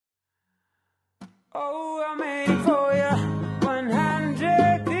Oh, I made it for you.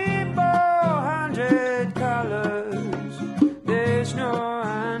 100 people, 100 colors. There's no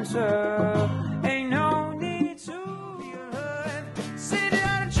answer. Ain't no need to be alert. Sitting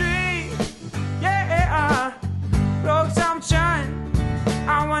on a tree, yeah. Broke some shine.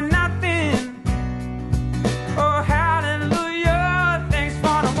 I want nothing. Oh, hallelujah. Thanks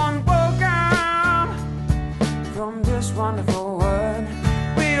for the one welcome from this wonderful world.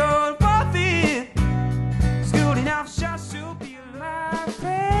 We all both it. It's good enough just to be alive.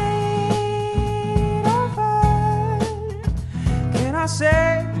 Fade over. Can I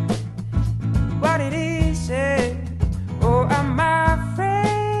say what it is? Say, oh, I'm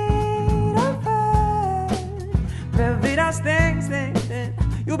afraid of her. Maybe that's things.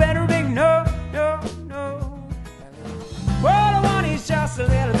 You better ignore, no. All I want is just a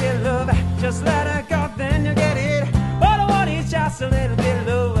little bit of love. Just let her go, then you get it. All I want is just a little bit of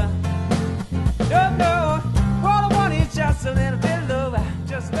love. No. All I want is just a little bit of love.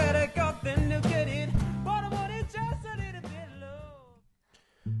 Just let her go, then you get it. All I want is just a little bit of love.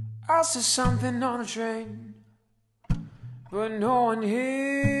 I saw something on a train, but no one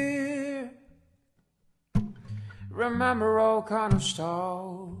here. Remember all kind of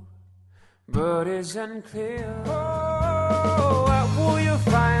stuff, but it's unclear. Oh, what will you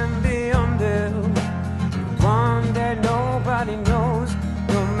find beyond there? One that nobody knows.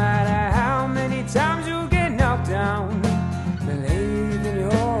 No matter how many times you get knocked down, believe in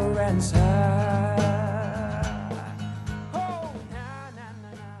your answer. Oh,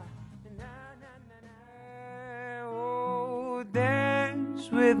 oh, dance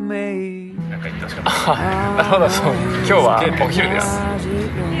with me. なんか言ってほしかった。なるほど、そう。今日はお昼です。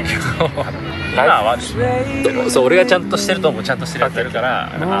今はですね。そう、俺がちゃんとしてるともちゃんとしてるやってるから、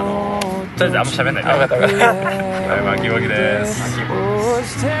とりあえずあんま喋んないで。分かった。マキボキです。今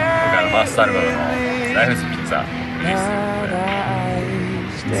回のファーストアルバムのライフズピッツァリリー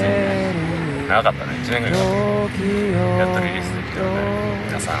スで、長かったね。1年ぐらいかかってやっとリリースできたので、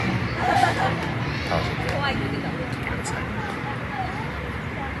皆さん楽しんで聴いてください。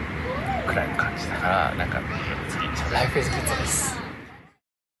くらいの感じだから、なんか次ライフイズピッツァです。